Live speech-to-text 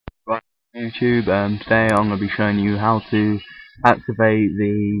YouTube. Today I'm going to be showing you how to activate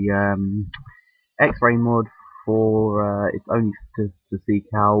the Xray mod for it's only to seek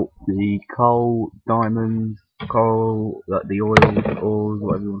out the coal, diamonds, coral, like the oils, ores,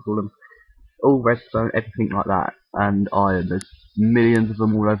 whatever you want to call them, all redstone, everything like that, and iron. There's millions of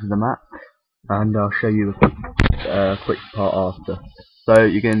them all over the map, and I'll show you a quick part after. So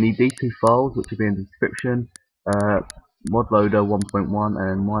you're going to need these two files, which will be in the description. Modloader 1.1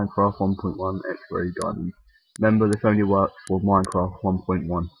 and Minecraft 1.1 Xray Diamond. Remember, this only works for Minecraft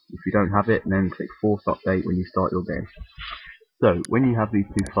 1.1. If you don't have it, then click Force Update when you start your game. So when you have these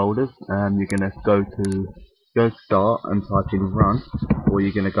two folders, you're going to go to Start and type in Run, or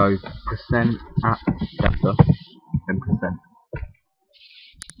you're going to go %app data and %.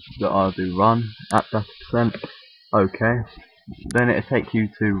 So I'll do Run app data %. Okay. Then it'll take you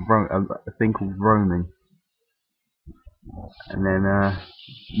to a thing called roaming. And then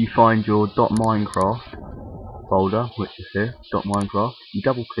you find your .minecraft folder, which is here, .minecraft. You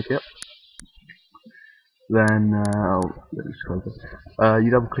double click it. Then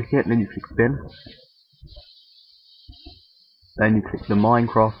you double click it, and then you click bin. Then you click the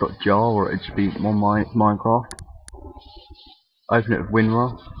Minecraft.jar, or it should be Minecraft. Open it with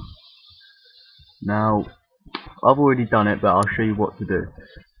winrar. Now, I've already done it, but I'll show you what to do.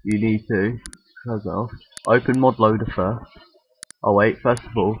 You need to close it off. Open Modloader first. Oh wait, first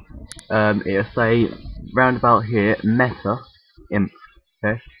of all, it'll say round about here, meta imp.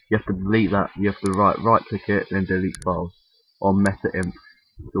 Okay, you have to delete that. You have to right click it, then delete files on meta imp.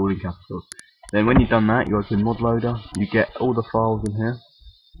 It's all in capitals. Then when you've done that, you open Modloader. You get all the files in here,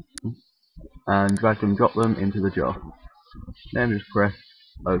 and drag and drop them into the jar. Then just press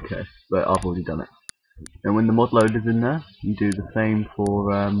OK. But I've already done it. And when the Modloader's in there, you do the same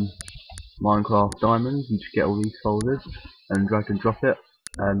for Minecraft Diamonds. You just get all these folders and drag and drop it,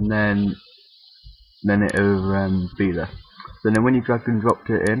 and then it'll be there. So then when you drag and dropped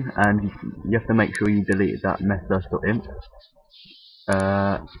it in, and you have to make sure you deleted that meta.imp.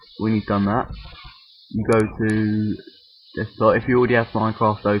 When you've done that, you go to desktop. If you already have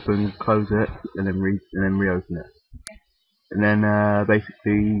Minecraft open, close it and then reopen it. And then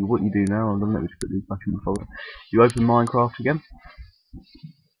basically what you do now, let me just put these back in the folder. You open Minecraft again.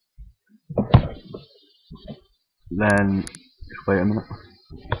 Then just wait a minute.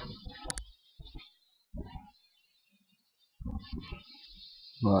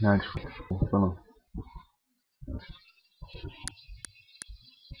 Right, now just follow.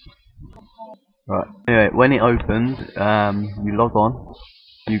 Right. Anyway, when it opens, you log on.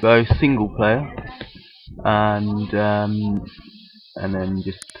 You go single player, and then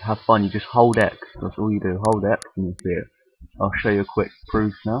just have fun. You just hold X. That's all you do. Hold X, and you see it. I'll show you a quick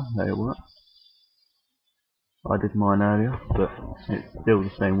proof now that it works. I did mine earlier, but it's still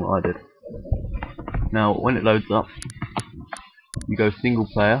the same what I did. Now, when it loads up, you go single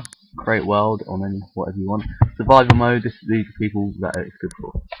player, create world, or then whatever you want. Survival mode. These are people that it's good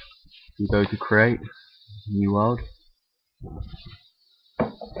for. You go to create new world.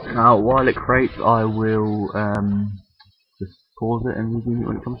 Now, while it creates, I will just pause it and resume it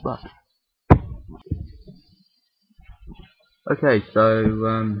when it comes back. Okay, so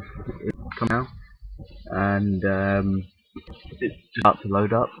it's come now, and it's just about to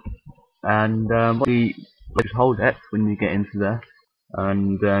load up. And you just hold X when you get into there,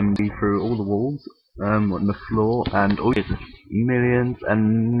 and go through all the walls, on the floor, and all millions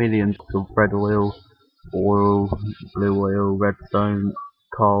and millions of red oil, blue oil, redstone,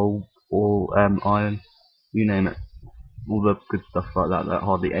 coal, or iron, you name it. All the good stuff like that that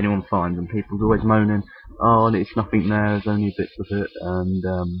hardly anyone finds, and people's always moaning, oh, it's nothing there, there's only bits of it, and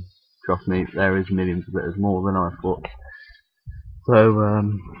trust me, there is millions of it, there's more than I thought. So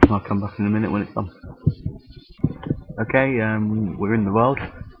I'll come back in a minute when it's done. Okay, we're in the world,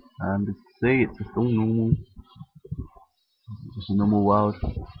 and as you can see, it's just all normal, just a normal world.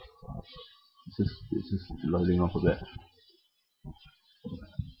 It's just loading up a bit.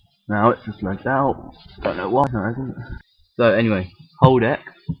 Now it's just loaded out. Don't know why, no, isn't it? So anyway, hold X,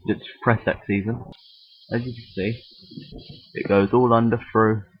 just press X even. As you can see, it goes all under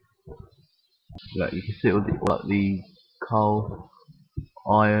through. Like you can see all the coal,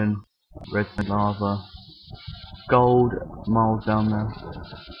 iron, redstone, lava, gold miles down there.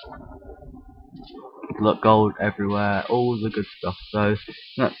 Look, gold everywhere, all the good stuff. So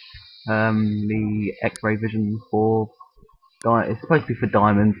that's the Xray vision for it's supposed to be for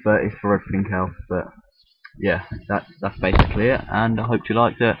diamonds, but it's for everything else. But yeah, that's basically it, and I hope you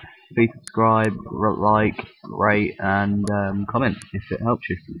liked it. Please subscribe, like, rate, and comment if it helps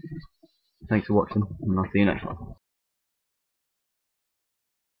you. Thanks for watching, and I'll see you next time.